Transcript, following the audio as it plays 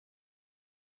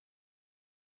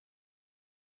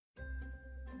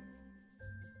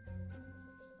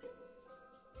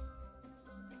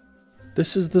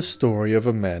This is the story of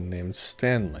a man named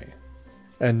Stanley,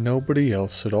 and nobody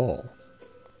else at all.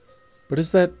 But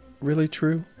is that really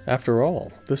true? After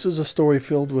all, this is a story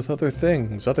filled with other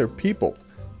things, other people,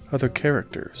 other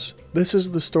characters. This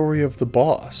is the story of the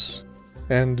boss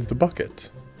and the bucket,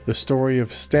 the story of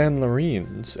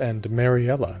Stanlerines and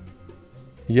Mariella.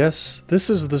 Yes, this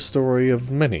is the story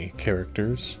of many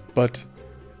characters, but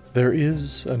there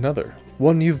is another,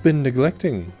 one you've been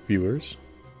neglecting, viewers.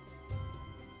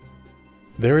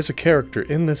 There is a character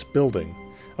in this building,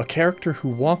 a character who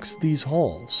walks these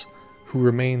halls, who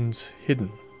remains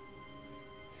hidden.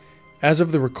 As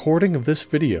of the recording of this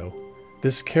video,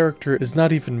 this character is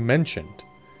not even mentioned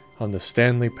on the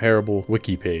Stanley Parable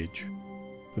wiki page.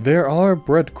 There are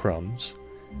breadcrumbs,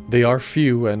 they are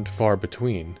few and far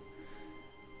between,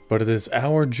 but it is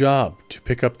our job to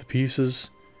pick up the pieces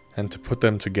and to put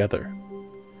them together.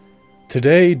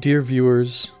 Today, dear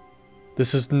viewers,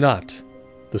 this is not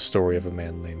the story of a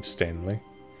man named Stanley.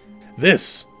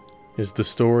 This is the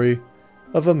story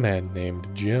of a man named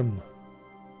Jim.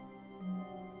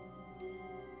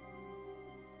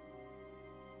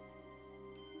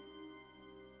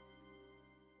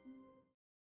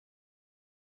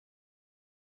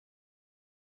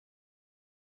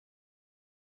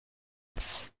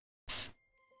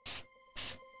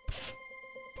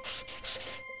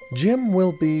 Jim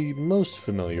will be most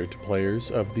familiar to players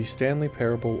of the Stanley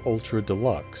Parable Ultra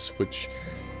Deluxe, which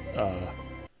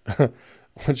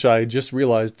I just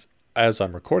realized as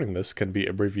I'm recording this can be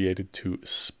abbreviated to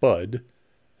SPUD.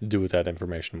 Do with that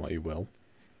information what you will.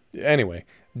 Anyway,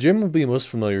 Jim will be most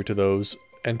familiar to those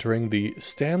entering the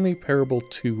Stanley Parable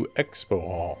 2 Expo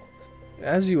Hall.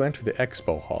 As you enter the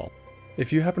Expo Hall,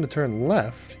 if you happen to turn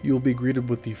left, you'll be greeted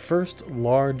with the first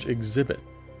large exhibit.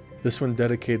 This one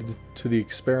dedicated to the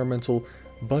experimental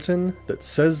button that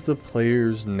says the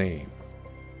player's name.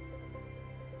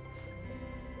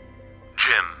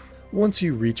 Jim. Once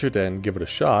you reach it and give it a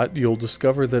shot, you'll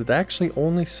discover that it actually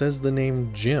only says the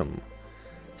name Jim.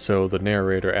 So the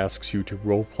narrator asks you to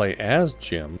roleplay as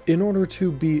Jim in order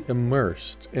to be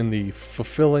immersed in the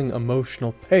fulfilling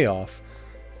emotional payoff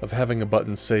of having a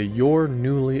button say your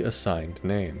newly assigned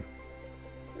name.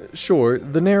 Sure,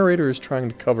 the narrator is trying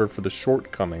to cover for the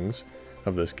shortcomings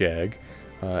of this gag,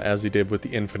 as he did with the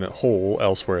infinite hole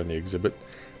elsewhere in the exhibit,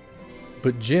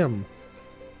 but Jim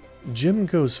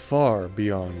goes far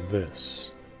beyond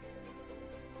this.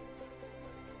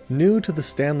 New to the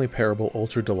Stanley Parable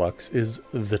Ultra Deluxe is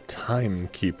the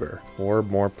Timekeeper, or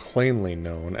more plainly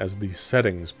known as the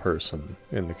settings person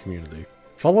in the community.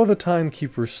 Follow the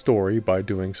Timekeeper's story by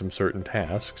doing some certain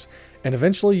tasks, and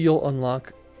eventually you'll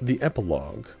unlock the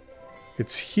epilogue.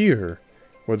 It's here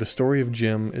where the story of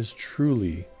Jim is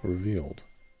truly revealed.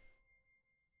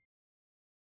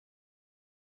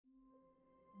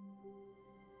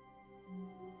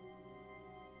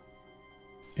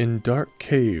 In dark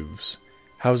caves,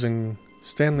 housing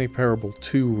Stanley Parable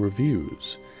 2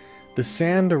 reviews, the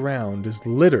sand around is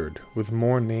littered with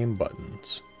more name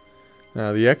buttons.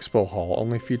 Now, the Expo Hall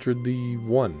only featured the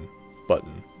one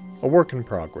button, a work in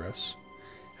progress,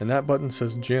 and that button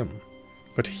says Jim.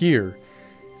 But here,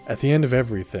 at the end of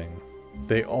everything,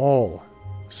 they all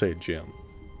say Jim.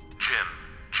 Jim,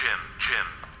 Jim, Jim,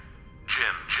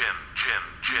 Jim, Jim, Jim,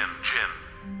 Jim,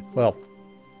 Jim. Well,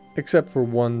 except for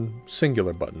one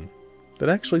singular button that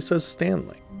actually says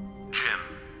Stanley. Jim,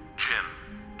 Jim,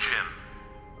 Jim,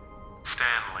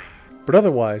 Stanley. But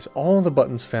otherwise, all the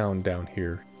buttons found down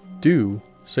here do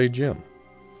say Jim.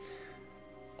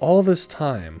 All this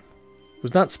time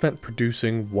was not spent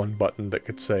producing one button that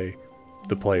could say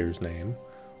the player's name,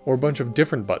 or a bunch of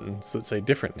different buttons that say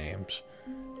different names.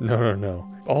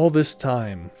 No. All this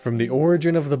time, from the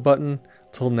origin of the button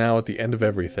till now at the end of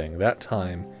everything, that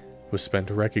time was spent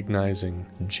recognizing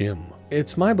Jim.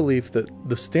 It's my belief that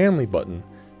the Stanley button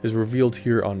is revealed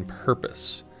here on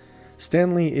purpose.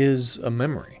 Stanley is a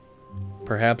memory,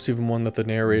 perhaps even one that the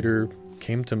narrator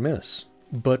came to miss.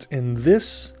 But in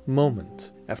this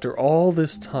moment, after all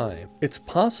this time, it's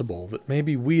possible that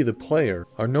maybe we, the player,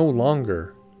 are no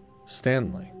longer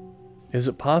Stanley. Is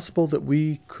it possible that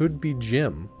we could be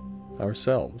Jim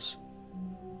ourselves?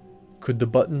 Could the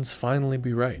buttons finally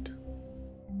be right?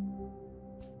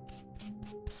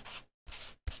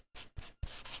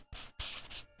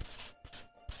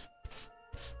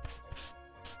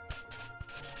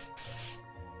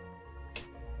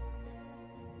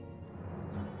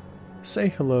 Say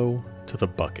hello to the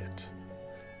bucket.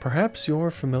 Perhaps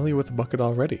you're familiar with the bucket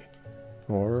already,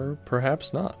 or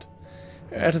perhaps not.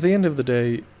 At the end of the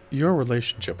day, your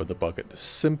relationship with the bucket,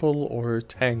 simple or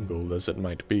tangled as it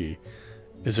might be,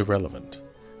 is irrelevant.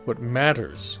 What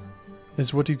matters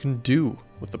is what you can do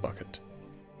with the bucket.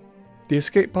 The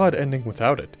escape pod ending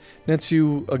without it nets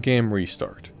you a game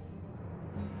restart.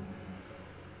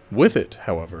 With it,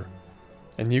 however,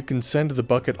 and you can send the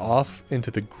bucket off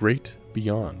into the great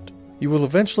beyond. You will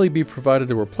eventually be provided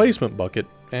a replacement bucket,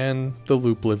 and the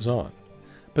loop lives on.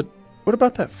 But what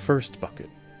about that first bucket?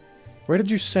 Where did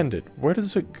you send it? Where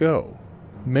does it go?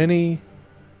 Many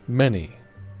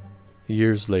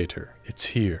years later, it's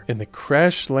here, in the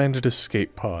crash-landed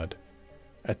escape pod,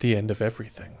 at the end of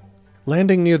everything.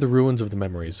 Landing near the ruins of the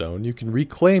memory zone, you can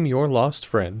reclaim your lost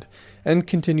friend, and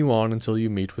continue on until you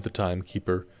meet with the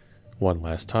Timekeeper one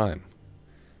last time.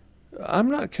 I'm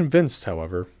not convinced,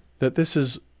 however, that this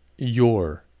is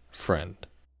your friend.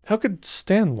 How could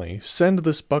Stanley send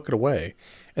this bucket away,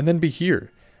 and then be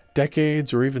here,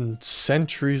 decades or even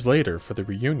centuries later for the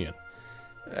reunion?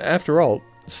 After all,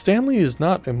 Stanley is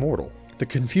not immortal. The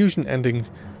confusion ending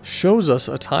shows us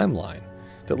a timeline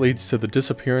that leads to the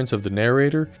disappearance of the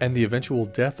narrator and the eventual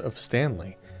death of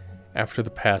Stanley after the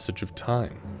passage of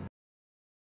time.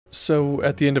 So,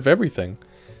 at the end of everything,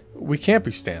 we can't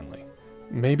be Stanley.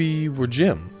 Maybe we're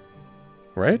Jim,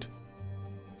 right?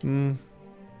 No.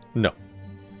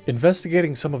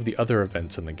 Investigating some of the other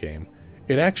events in the game,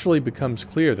 it actually becomes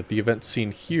clear that the events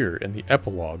seen here in the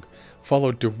epilogue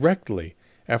followed directly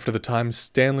after the time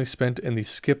Stanley spent in the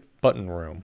skip button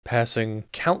room, passing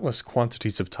countless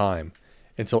quantities of time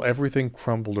until everything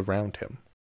crumbled around him.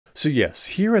 So yes,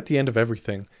 here at the end of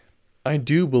everything, I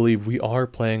do believe we are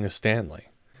playing as Stanley.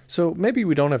 So maybe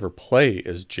we don't ever play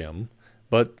as Jim,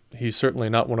 but he's certainly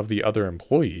not one of the other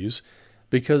employees,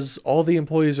 because all the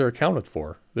employees are accounted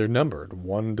for. They're numbered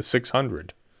 1 to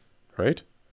 600, right?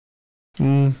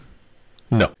 No.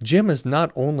 Jim is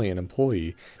not only an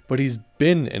employee, but he's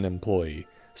been an employee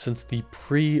since the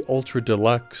pre-Ultra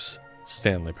Deluxe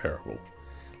Stanley Parable,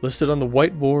 listed on the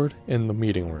whiteboard in the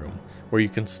meeting room, where you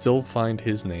can still find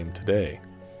his name today.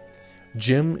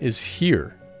 Jim is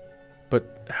here,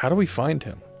 but how do we find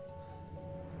him?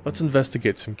 Let's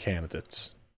investigate some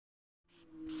candidates.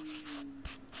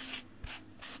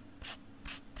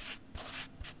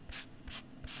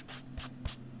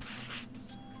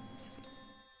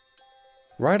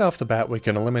 Right off the bat, we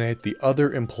can eliminate the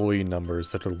other employee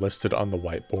numbers that are listed on the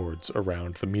whiteboards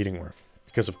around the meeting room.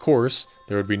 Because of course,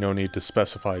 there would be no need to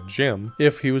specify Jim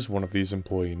if he was one of these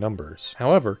employee numbers.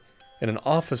 However, in an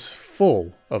office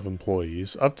full of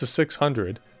employees, up to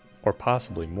 600, or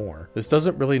possibly more, this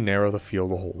doesn't really narrow the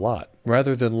field a whole lot.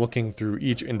 Rather than looking through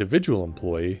each individual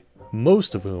employee,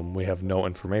 most of whom we have no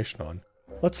information on,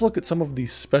 let's look at some of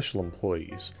these special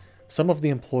employees. Some of the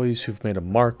employees who've made a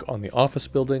mark on the office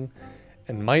building,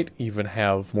 and might even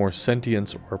have more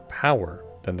sentience or power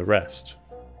than the rest.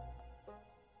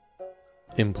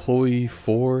 Employee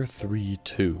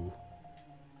 432.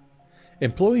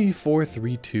 Employee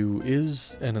 432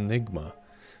 is an enigma.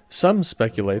 Some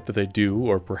speculate that they do,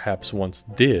 or perhaps once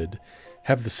did,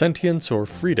 have the sentience or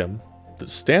freedom that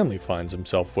Stanley finds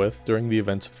himself with during the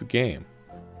events of the game.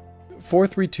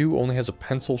 432 only has a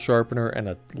pencil sharpener and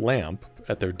a lamp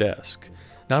at their desk.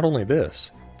 Not only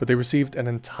this, but they received an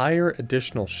entire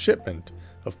additional shipment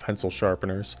of pencil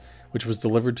sharpeners, which was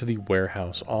delivered to the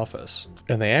warehouse office.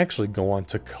 And they actually go on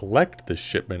to collect this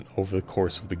shipment over the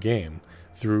course of the game,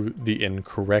 through the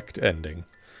incorrect ending.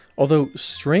 Although,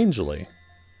 strangely,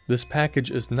 this package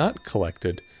is not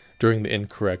collected during the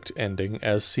incorrect ending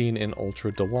as seen in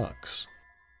Ultra Deluxe.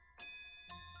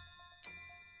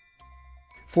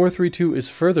 432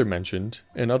 is further mentioned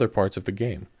in other parts of the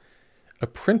game. A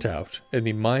printout in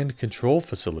the mind control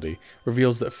facility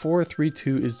reveals that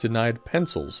 432 is denied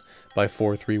pencils by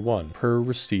 431 per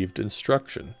received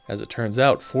instruction. As it turns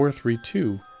out,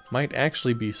 432 might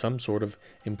actually be some sort of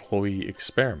employee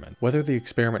experiment. Whether the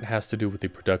experiment has to do with the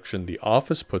production the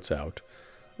office puts out,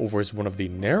 or is one of the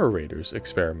narrator's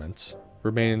experiments,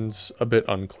 remains a bit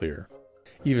unclear.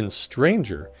 Even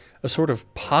stranger, a sort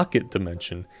of pocket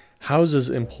dimension houses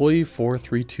Employee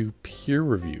 432 peer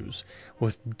reviews,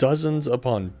 with dozens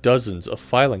upon dozens of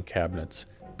filing cabinets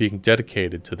being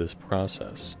dedicated to this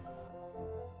process.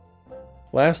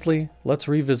 Lastly, let's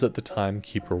revisit the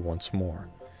Timekeeper once more,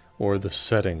 or the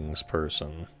settings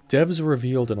person. Devs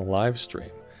revealed in a live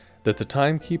stream that the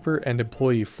Timekeeper and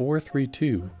Employee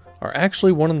 432 are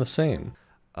actually one and the same.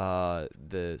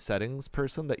 The settings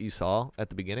person that you saw at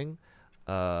the beginning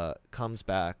comes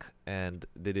back, and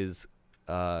it is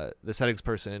the settings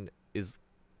person is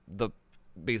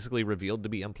basically revealed to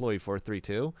be Employee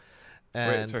 432.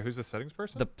 And wait, sorry, who's the settings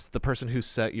person? The person who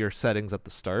set your settings at the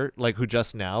start, like who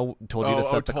just now told you to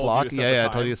set the clock. Told you to set the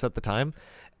time. you to set the time.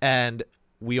 And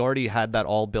we already had that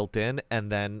all built in,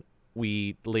 and then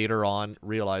we later on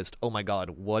realized, oh my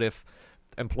god, what if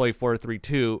employee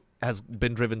 432 has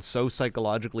been driven so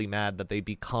psychologically mad that they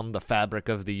become the fabric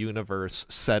of the universe,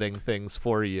 setting things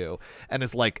for you, and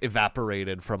is like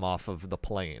evaporated from off of the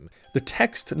plane. The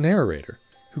text narrator,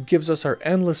 who gives us our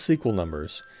endless sequel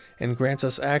numbers and grants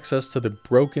us access to the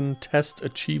broken test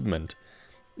achievement,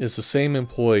 is the same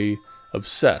employee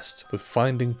obsessed with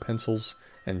finding pencils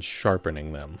and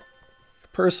sharpening them.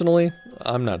 Personally,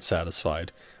 I'm not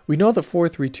satisfied. We know that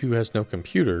 432 has no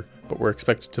computer, but we're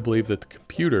expected to believe that the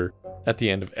computer, at the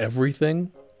end of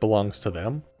everything, belongs to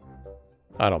them?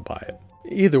 I don't buy it.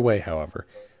 Either way, however,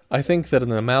 I think that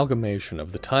an amalgamation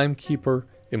of the Timekeeper,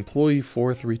 employee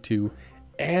 432,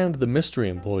 and the mystery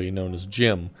employee known as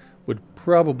Jim would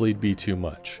probably be too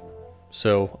much.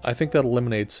 So I think that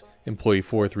eliminates employee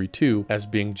 432 as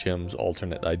being Jim's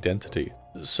alternate identity.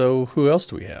 So who else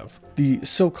do we have? The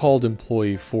so-called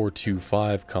employee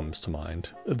 425 comes to mind,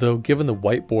 though given the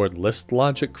whiteboard list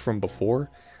logic from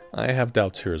before, I have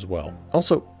doubts here as well.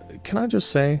 Also, can I just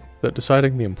say that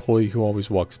deciding the employee who always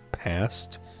walks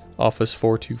past Office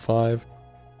 425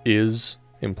 is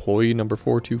employee number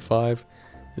 425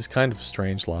 is kind of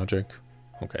strange logic.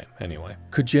 Okay, anyway.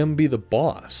 Could Jim be the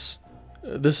boss?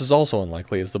 This is also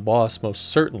unlikely, as the boss most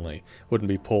certainly wouldn't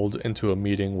be pulled into a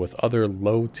meeting with other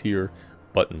low-tier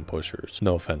button pushers.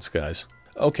 No offense, guys.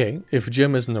 Okay, if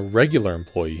Jim isn't a regular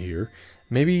employee here,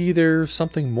 maybe there's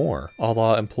something more, a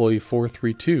la employee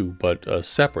 432, but a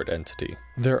separate entity.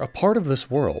 They're a part of this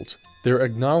world. They're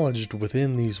acknowledged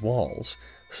within these walls,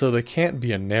 so they can't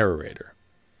be a narrator.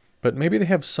 But maybe they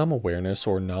have some awareness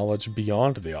or knowledge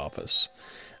beyond the office.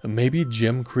 Maybe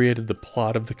Jim created the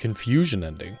plot of the confusion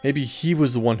ending. Maybe he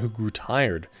was the one who grew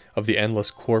tired of the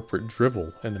endless corporate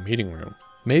drivel in the meeting room.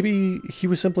 Maybe he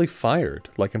was simply fired,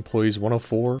 like employees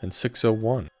 104 and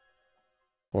 601.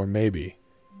 Or maybe,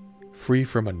 free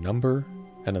from a number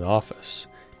and an office,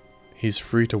 he's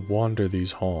free to wander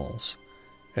these halls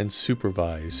and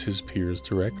supervise his peers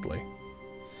directly.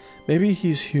 Maybe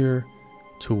he's here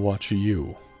to watch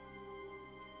you.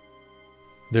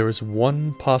 There is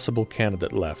one possible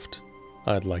candidate left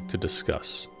I'd like to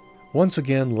discuss. Once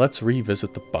again, let's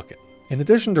revisit the bucket. In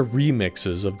addition to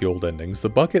remixes of the old endings, the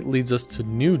bucket leads us to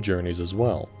new journeys as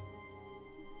well.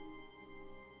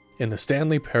 In the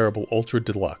Stanley Parable Ultra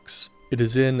Deluxe, it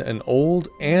is in an old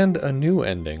and a new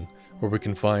ending where we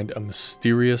can find a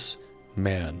mysterious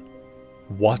man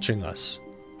watching us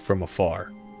from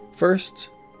afar. First,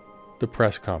 the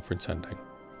press conference ending.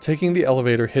 Taking the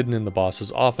elevator hidden in the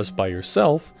boss's office by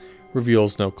yourself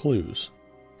reveals no clues,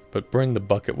 but bring the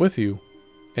bucket with you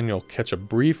and you'll catch a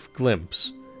brief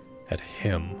glimpse at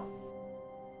him.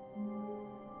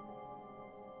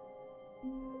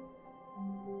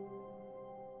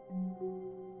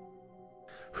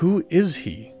 Who is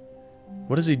he?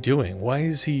 What is he doing? Why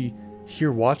is he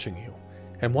here watching you?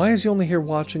 And why is he only here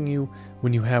watching you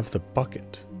when you have the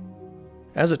bucket?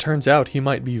 As it turns out, he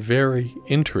might be very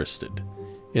interested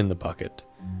in the bucket,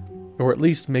 or at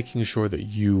least making sure that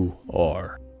you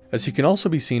are, as he can also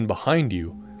be seen behind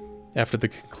you after the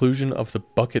conclusion of the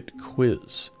bucket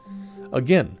quiz.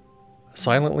 Again,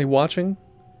 silently watching,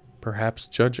 perhaps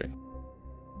judging.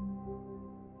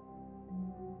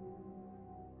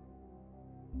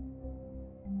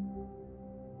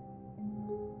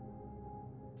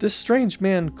 This strange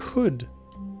man could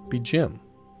be Jim,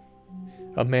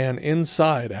 a man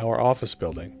inside our office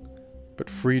building, but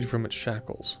freed from its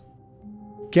shackles.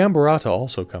 Gambhorra'ta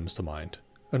also comes to mind,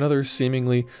 another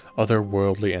seemingly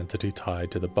otherworldly entity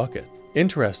tied to the bucket.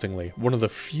 Interestingly, one of the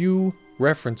few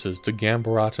references to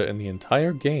Gambhorra'ta in the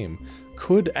entire game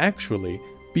could actually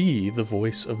be the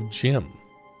voice of Jim.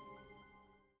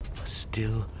 I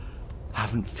still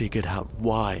haven't figured out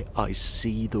why I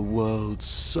see the world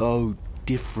so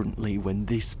differently when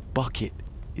this bucket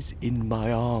is in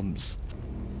my arms.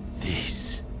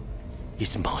 This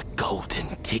is my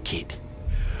golden ticket.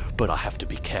 But I have to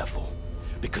be careful,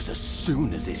 because as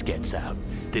soon as this gets out,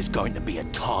 there's going to be a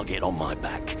target on my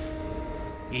back.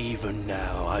 Even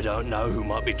now, I don't know who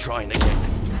might be trying to get...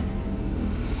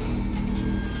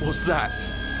 What's that?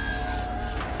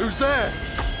 Who's there?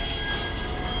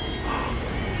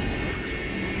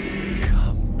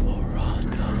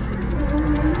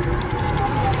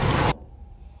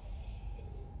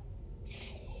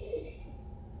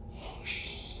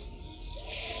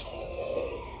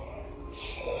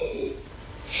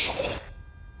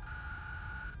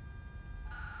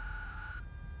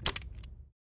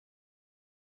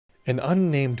 An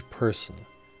unnamed person,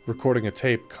 recording a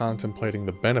tape contemplating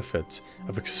the benefits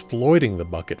of exploiting the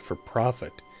bucket for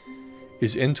profit,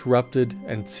 is interrupted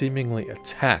and seemingly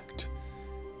attacked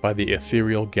by the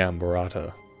ethereal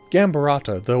Gambhorra'ta.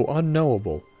 Gambhorra'ta, though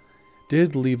unknowable,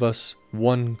 did leave us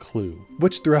one clue,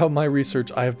 which throughout my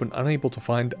research I have been unable to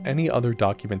find any other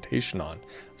documentation on,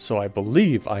 so I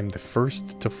believe I'm the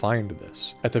first to find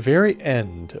this. At the very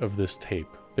end of this tape,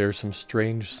 there are some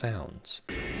strange sounds.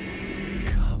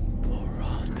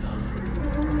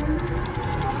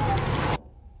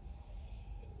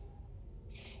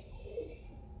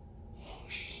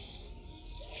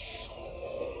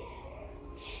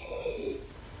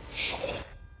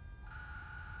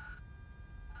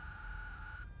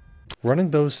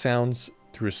 Running those sounds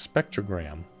through a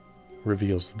spectrogram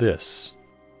reveals this.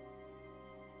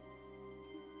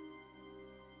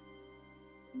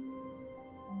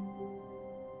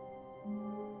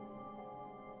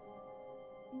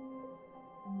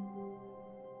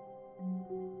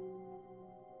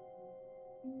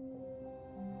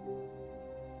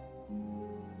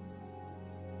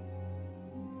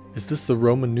 Is this the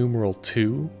Roman numeral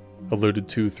 2 alluded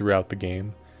to throughout the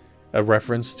game? A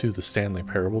reference to the Stanley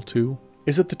Parable 2?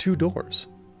 Is it the two doors?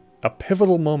 A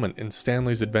pivotal moment in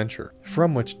Stanley's adventure,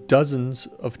 from which dozens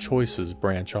of choices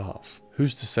branch off.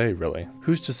 Who's to say, really?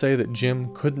 Who's to say that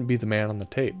Jim couldn't be the man on the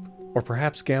tape? Or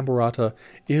perhaps Gambhorra'ta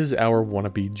is our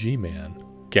wannabe G-Man.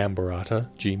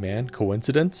 Gambhorra'ta, G-Man,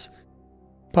 coincidence?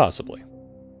 Possibly.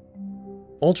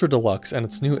 Ultra Deluxe and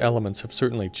its new elements have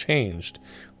certainly changed,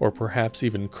 or perhaps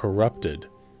even corrupted,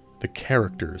 the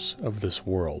characters of this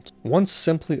world. Once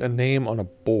simply a name on a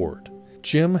board,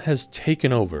 Jim has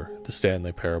taken over the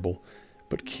Stanley Parable,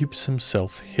 but keeps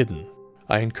himself hidden.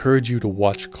 I encourage you to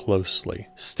watch closely.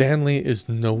 Stanley is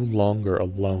no longer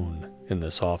alone in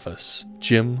this office.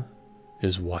 Jim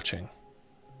is watching,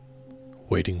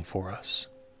 waiting for us.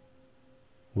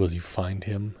 Will you find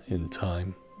him in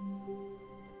time?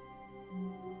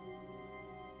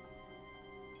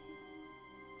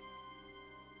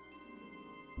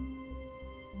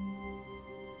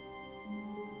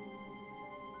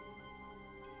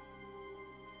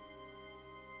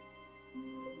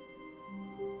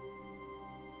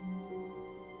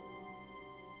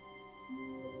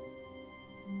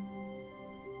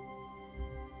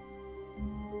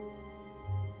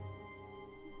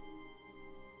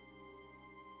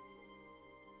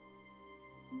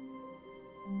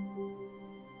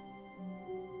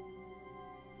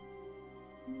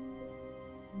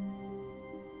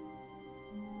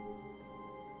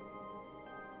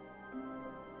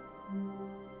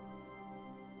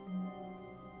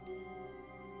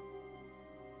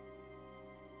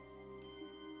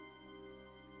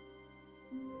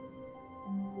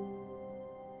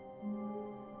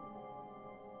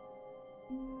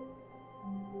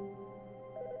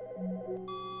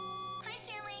 Hi,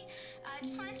 Stanley.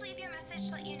 Just wanted to leave you a message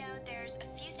to let you know there's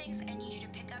a few things I need you to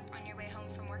pick up on your way home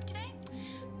from work today.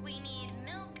 We need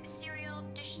milk, cereal,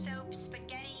 dish soap,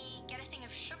 spaghetti, get a thing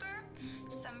of sugar,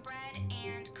 some bread,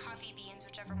 and coffee beans,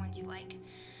 whichever ones you like.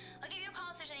 I'll give you a call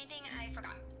if there's anything I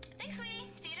forgot. Thanks, sweetie.